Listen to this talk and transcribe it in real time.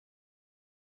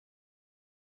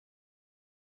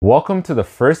Welcome to the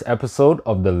first episode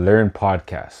of the Learn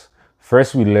podcast.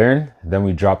 First we learn, then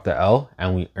we drop the L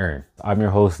and we earn. I'm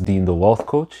your host, Dean the Wealth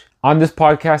Coach. On this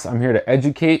podcast, I'm here to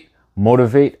educate,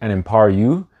 motivate, and empower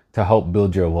you to help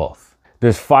build your wealth.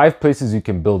 There's 5 places you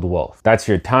can build wealth. That's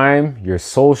your time, your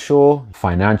social,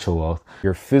 financial wealth,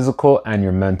 your physical, and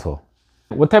your mental.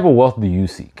 What type of wealth do you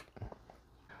seek?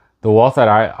 The wealth that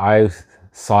I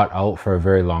sought out for a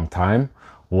very long time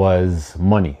was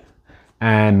money.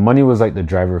 And money was like the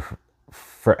driver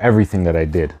for everything that I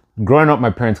did. Growing up, my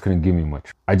parents couldn't give me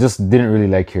much. I just didn't really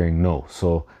like hearing no.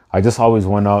 So I just always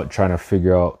went out trying to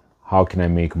figure out how can I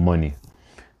make money.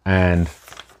 And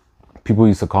people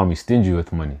used to call me stingy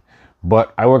with money.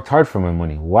 But I worked hard for my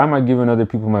money. Why am I giving other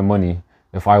people my money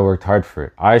if I worked hard for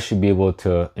it? I should be able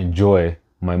to enjoy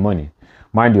my money.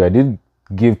 Mind you, I did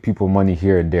give people money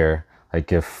here and there,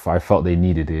 like if I felt they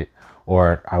needed it.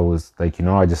 Or I was like,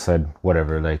 I just said,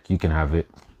 whatever, like you can have it.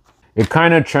 It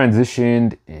kind of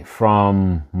transitioned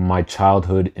from my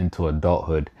childhood into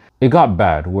adulthood. It got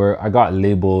bad where I got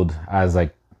labeled as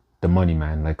like the money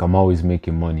man. Like I'm always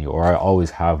making money or I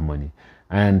always have money.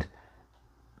 And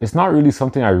it's not really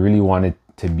something I really wanted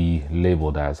to be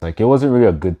labeled as. Like it wasn't really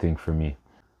a good thing for me.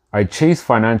 I chased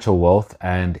financial wealth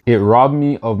and it robbed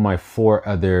me of my 4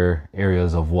 other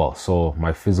areas of wealth. So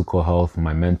my physical health,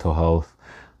 my mental health,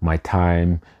 my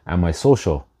time, and my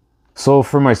social. So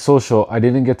for my social, I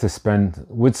didn't get to spend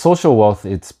with social wealth.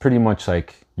 It's pretty much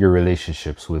like your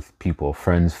relationships with people,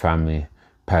 friends, family,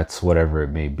 pets, whatever it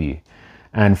may be.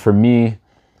 And for me,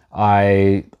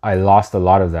 I lost a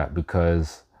lot of that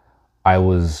because I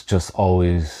was just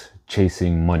always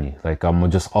chasing money. Like I'm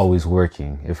just always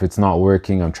working. If it's not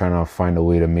working, I'm trying to find a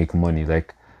way to make money.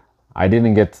 Like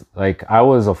I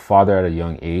was a father at a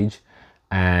young age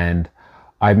and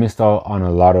I missed out on a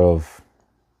lot of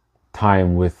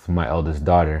time with my eldest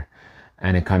daughter,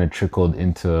 and it kind of trickled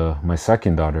into my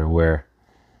second daughter where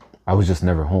I was just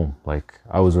never home. Like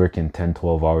I was working 10,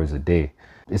 12 hours a day.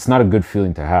 It's not a good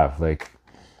feeling to have, like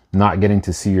not getting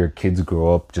to see your kids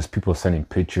grow up, just people sending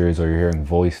pictures or you're hearing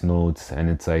voice notes. And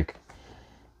it's like,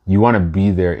 you want to be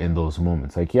there in those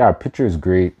moments. Like, yeah, picture is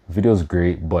great, video is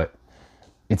great, but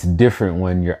it's different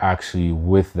when you're actually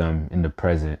with them in the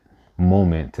present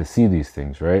moment to see these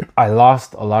things, right? I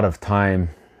lost a lot of time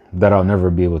that I'll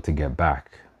never be able to get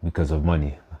back because of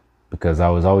money, because I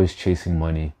was always chasing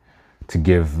money to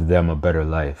give them a better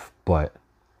life, but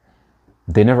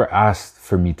they never asked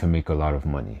for me to make a lot of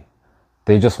money.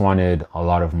 They just wanted a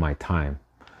lot of my time.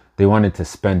 They wanted to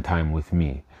spend time with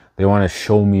me. They want to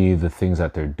show me the things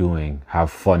that they're doing,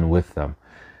 have fun with them.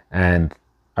 And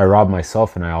I robbed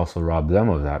myself and I also robbed them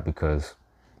of that because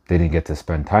they didn't get to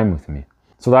spend time with me.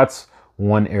 So that's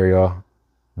one area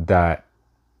that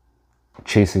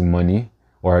chasing money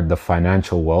or the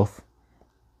financial wealth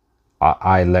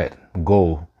I let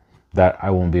go that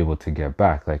I won't be able to get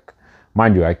back. Like,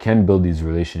 mind you, I can build these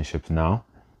relationships now,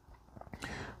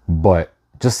 but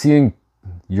just seeing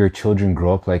your children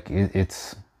grow up, like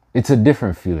it's a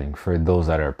different feeling for those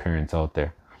that are parents out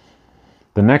there.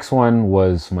 The next one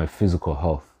was my physical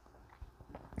health,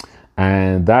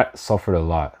 and that suffered a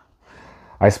lot.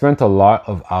 I spent a lot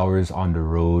of hours on the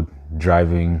road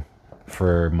driving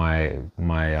for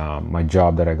my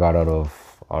job that I got out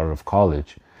of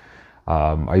college.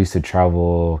 I used to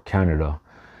travel Canada,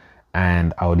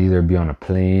 and I would either be on a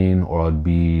plane or I'd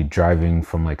be driving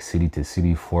from like city to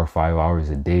city 4 or 5 hours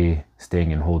a day,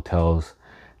 staying in hotels,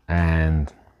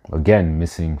 and again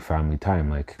missing family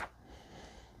time. Like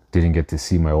didn't get to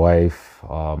see my wife,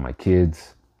 my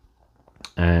kids,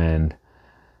 and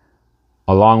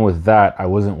along with that, I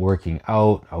wasn't working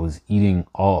out. I was eating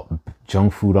all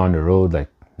junk food on the road, like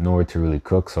nowhere to really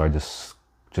cook. So I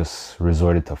just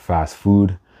resorted to fast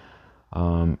food.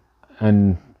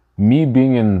 And me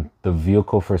being in the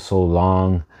vehicle for so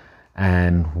long,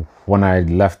 and when I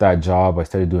left that job, I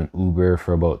started doing Uber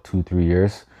for about 2-3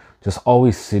 years. Just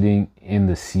always sitting in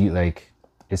the seat, like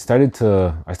I started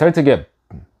to get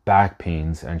back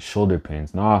pains and shoulder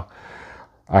pains. Now,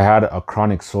 I had a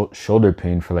chronic shoulder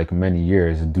pain for like many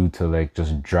years due to like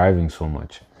just driving so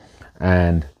much.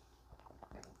 And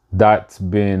that's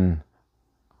been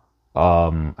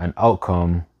an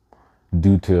outcome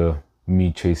due to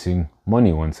me chasing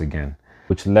money once again,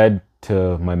 which led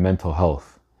to my mental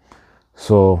health.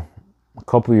 So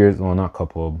about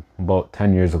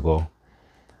 10 years ago,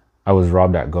 I was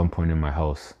robbed at gunpoint in my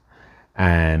house.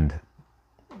 And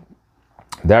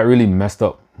that really messed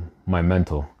up my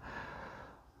mental.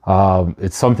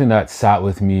 It's something that sat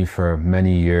with me for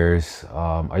many years.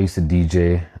 I used to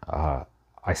DJ.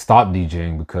 I stopped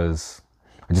DJing because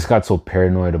I just got so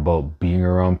paranoid about being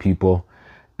around people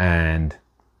and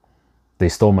they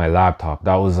stole my laptop.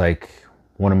 That was like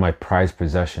one of my prized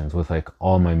possessions with like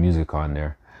all my music on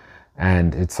there.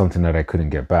 And it's something that I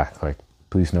couldn't get back. Like,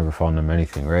 police never found them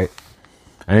anything, right?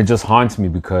 And it just haunts me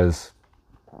because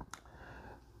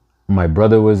my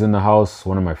brother was in the house,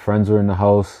 one of my friends were in the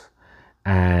house,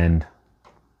 and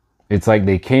it's like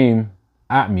they came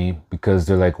at me because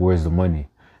they're like, where's the money?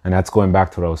 And that's going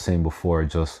back to what I was saying before,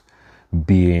 just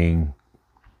being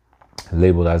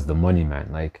labeled as the money man.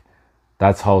 Like,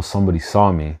 that's how somebody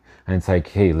saw me. And it's like,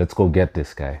 hey, let's go get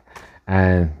this guy.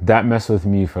 And that messed with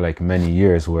me for like many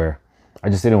years, where I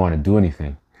just didn't want to do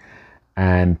anything.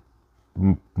 And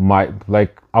I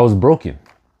was broken.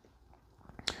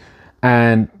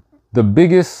 And the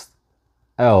biggest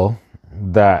L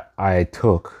that I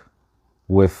took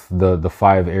with the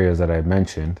 5 areas that I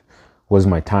mentioned was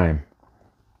my time.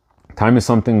 Time is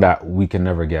something that we can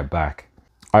never get back.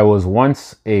 I was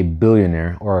once a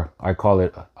billionaire, or I call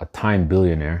it a time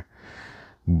billionaire,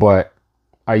 but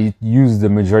I used the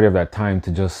majority of that time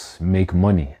to just make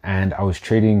money, and I was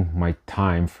trading my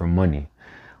time for money.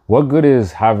 What good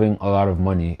is having a lot of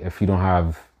money if you don't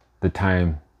have the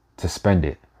time to spend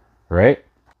it, right?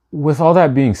 With all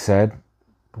that being said,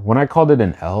 when I called it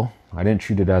an L, I didn't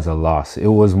treat it as a loss. It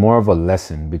was more of a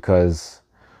lesson, because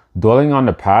dwelling on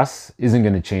the past isn't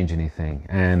going to change anything.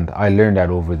 And I learned that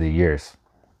over the years.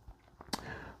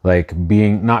 Like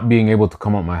not being able to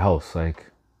come out my house, like,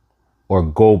 or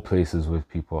go places with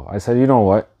people. I said, you know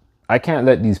what? I can't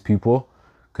let these people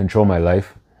control my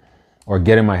life or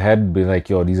get in my head, be like,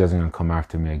 yo, these guys are going to come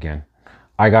after me again.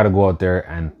 I got to go out there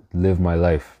and live my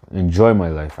life, enjoy my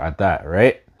life at that,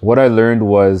 right? What I learned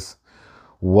was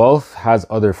wealth has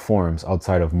other forms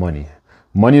outside of money.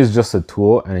 Money is just a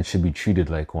tool, and it should be treated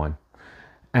like one.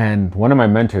 And one of my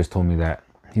mentors told me that.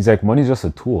 He's like, money is just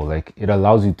a tool. Like, it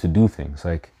allows you to do things.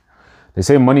 Like, they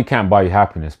say money can't buy you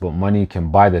happiness, but money can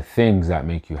buy the things that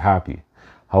make you happy.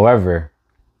 However,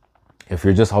 if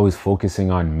you're just always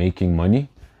focusing on making money,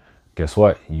 guess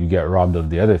what? You get robbed of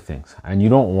the other things. And you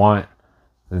don't want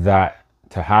that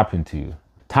to happen to you.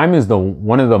 Time is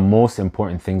one of the most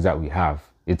important things that we have.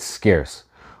 It's scarce.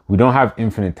 We don't have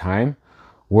infinite time.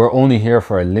 We're only here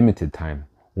for a limited time.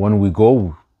 When we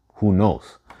go, who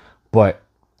knows? But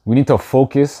we need to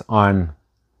focus on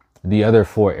the other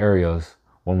 4 areas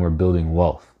when we're building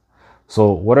wealth.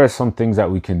 So what are some things that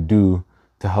we can do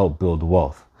to help build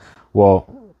wealth?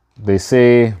 Well, they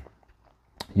say,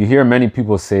 you hear many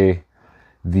people say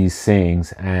these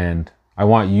sayings, and I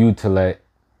want you to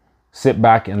sit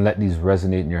back and let these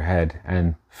resonate in your head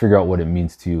and figure out what it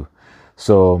means to you.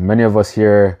 So many of us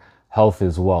hear health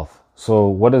is wealth. So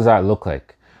what does that look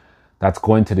like? That's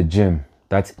going to the gym.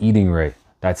 That's eating right.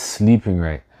 That's sleeping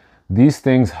right. These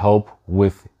things help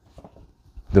with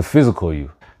the physical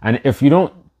you. And if you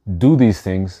don't do these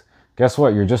things, guess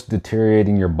what? You're just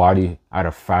deteriorating your body at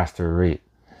a faster rate.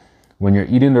 When you're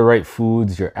eating the right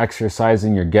foods, you're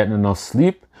exercising, you're getting enough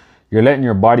sleep, you're letting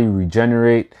your body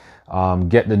regenerate,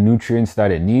 get the nutrients that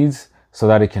it needs so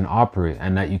that it can operate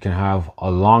and that you can have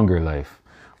a longer life.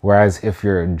 Whereas if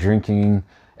you're drinking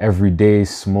every day,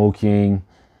 smoking,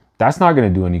 that's not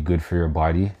going to do any good for your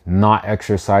body. Not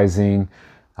exercising,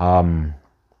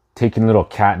 taking little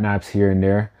cat naps here and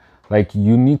there. Like,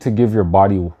 you need to give your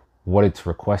body what it's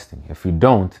requesting. If you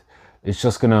don't, it's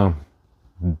just going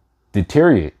to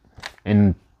deteriorate,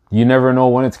 and you never know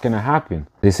when it's going to happen.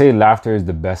 They say laughter is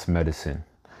the best medicine.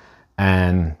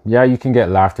 And yeah, you can get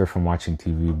laughter from watching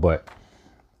TV, but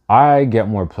I get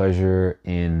more pleasure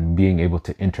in being able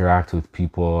to interact with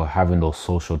people, having those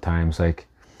social times. Like,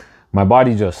 my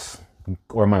body just,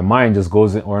 or my mind just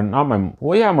goes in, or not my,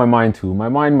 well, yeah, my mind too. My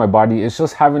mind, my body, it's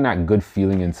just having that good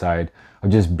feeling inside of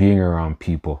just being around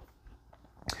people.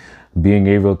 Being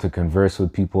able to converse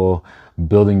with people,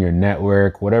 building your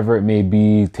network, whatever it may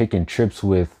be, taking trips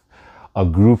with a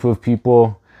group of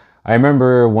people. I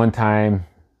remember one time,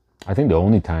 I think the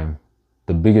only time,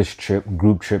 the biggest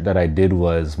group trip that I did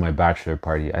was my bachelor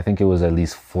party. I think it was at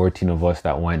least 14 of us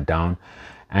that went down,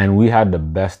 and we had the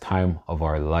best time of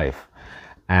our life.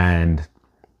 And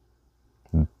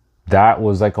that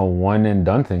was like a one and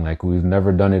done thing. Like, we've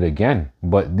never done it again.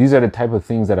 But these are the type of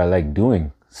things that I like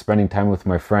doing. Spending time with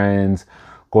my friends,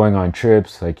 going on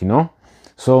trips, like, you know.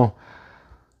 So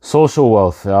social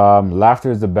wealth,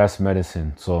 laughter is the best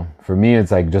medicine. So for me,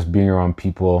 it's like just being around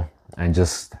people and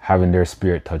just having their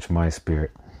spirit touch my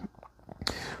spirit.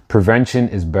 Prevention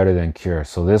is better than cure.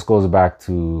 So this goes back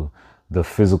to the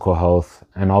physical health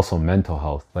and also mental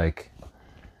health. Like,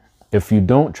 if you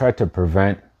don't try to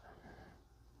prevent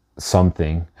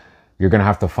something, you're going to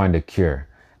have to find a cure.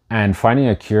 And finding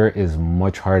a cure is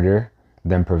much harder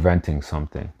than preventing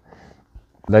something.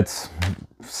 let's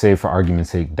say for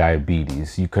argument's sake,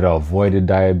 diabetes. You could have avoided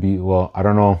diabetes. Well, I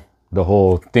don't know the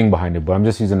whole thing behind it, but I'm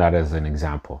just using that as an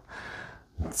example.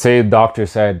 Say the doctor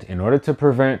said, in order to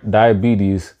prevent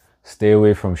diabetes, stay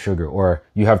away from sugar. Or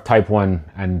you have type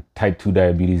 1 and type 2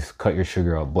 diabetes, cut your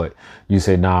sugar out. But you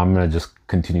say, nah, I'm going to just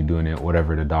continue doing it,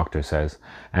 whatever the doctor says.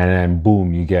 And then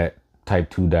boom, you get type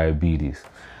 2 diabetes.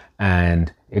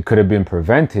 And it could have been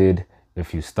prevented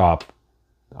if you stop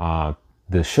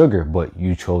the sugar, but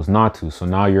you chose not to. So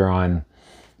now you're on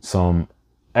some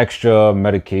extra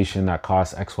medication that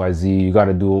costs XYZ. You got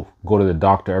to go to the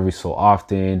doctor every so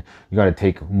often. You got to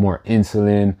take more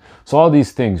insulin. So all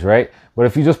these things, right? But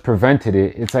if you just prevented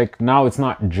it, it's like now it's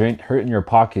not hurting your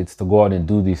pockets to go out and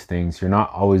do these things. You're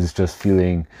not always just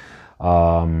feeling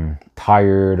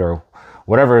tired or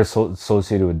whatever is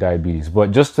associated with diabetes.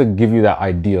 But just to give you that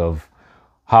idea of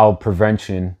how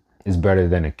prevention is better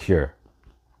than a cure.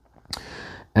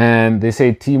 And they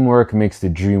say teamwork makes the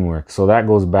dream work. So that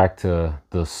goes back to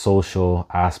the social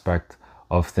aspect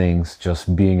of things,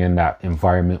 just being in that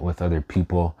environment with other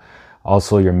people.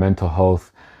 Also your mental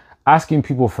health, asking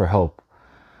people for help.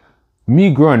 Me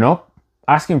growing up,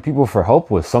 asking people for help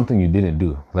was something you didn't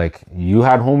do. Like you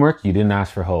had homework, you didn't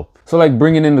ask for help. So like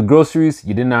bringing in the groceries,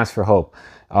 you didn't ask for help.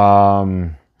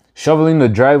 Shoveling the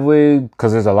driveway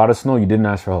because there's a lot of snow, you didn't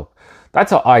ask for help.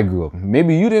 That's how I grew up.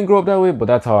 Maybe you didn't grow up that way, but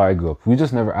that's how I grew up. We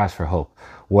just never asked for help,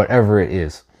 whatever it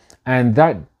is. And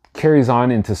that carries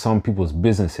on into some people's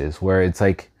businesses where it's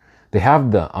like they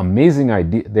have the amazing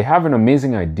idea. They have an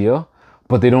amazing idea,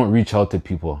 but they don't reach out to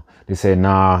people. They say,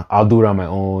 nah, I'll do it on my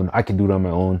own. I can do it on my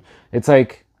own. It's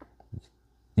like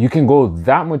you can go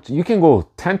that much. You can go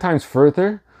 10 times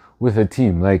further with a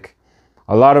team. Like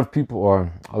a lot of people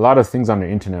or a lot of things on the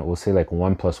internet will say like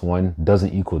 1 + 1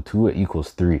 doesn't equal 2, it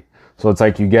equals 3. So it's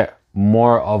like you get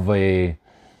more of a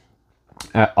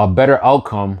better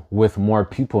outcome with more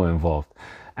people involved.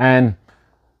 And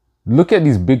look at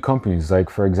these big companies, like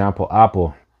for example,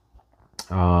 Apple.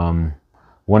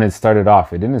 When it started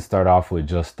off, it didn't start off with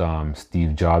just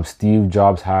Steve Jobs. Steve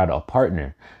Jobs had a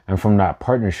partner. And from that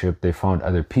partnership, they found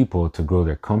other people to grow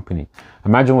their company.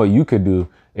 Imagine what you could do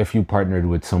if you partnered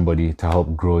with somebody to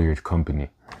help grow your company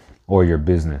or your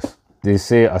business. They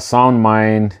say a sound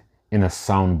mind in a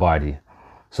sound body.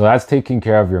 So that's taking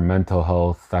care of your mental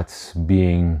health. That's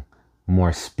being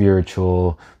more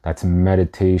spiritual. That's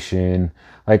meditation.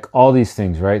 Like all these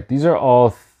things, right? These are all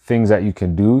things that you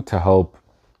can do to help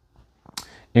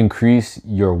increase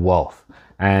your wealth,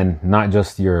 and not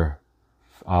just your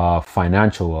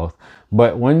financial wealth.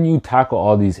 But when you tackle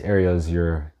all these areas,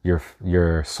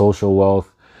 your social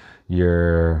wealth,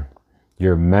 your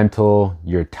mental,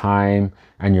 your time,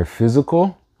 and your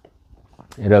physical,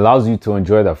 it allows you to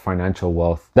enjoy the financial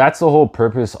wealth. That's the whole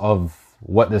purpose of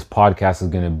what this podcast is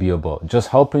going to be about. Just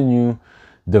helping you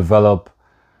develop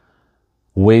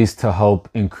ways to help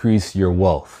increase your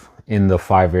wealth in the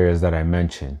 5 areas that I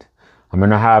mentioned. I'm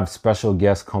going to have special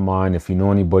guests come on. If you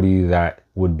know anybody that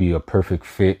would be a perfect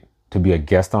fit to be a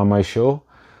guest on my show,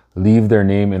 leave their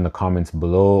name in the comments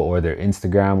below or their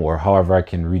Instagram or however I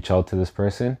can reach out to this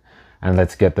person, and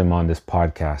let's get them on this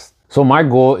podcast. So my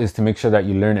goal is to make sure that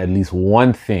you learn at least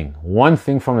one thing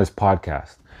from this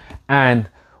podcast. And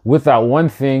with that one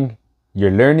thing,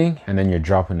 you're learning and then you're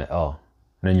dropping the L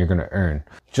and then you're going to earn.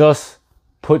 Just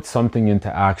put something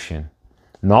into action.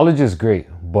 Knowledge is great,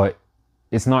 but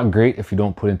it's not great if you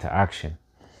don't put into action.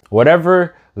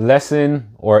 Whatever lesson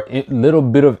or little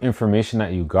bit of information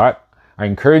that you got, I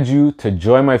encourage you to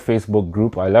join my Facebook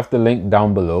group. I left the link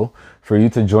down below for you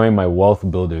to join my Wealth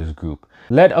Builders group.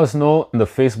 Let us know in the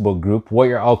Facebook group what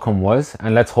your outcome was,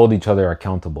 and let's hold each other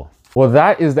accountable. Well,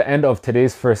 that is the end of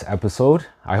today's first episode.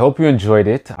 I hope you enjoyed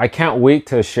it. I can't wait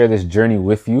to share this journey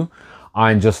with you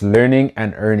on just learning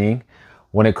and earning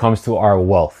when it comes to our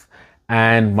wealth.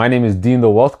 And my name is Dean the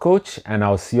Wealth Coach, and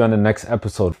I'll see you on the next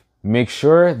episode. Make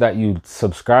sure that you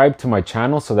subscribe to my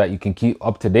channel so that you can keep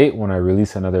up to date when I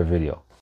release another video.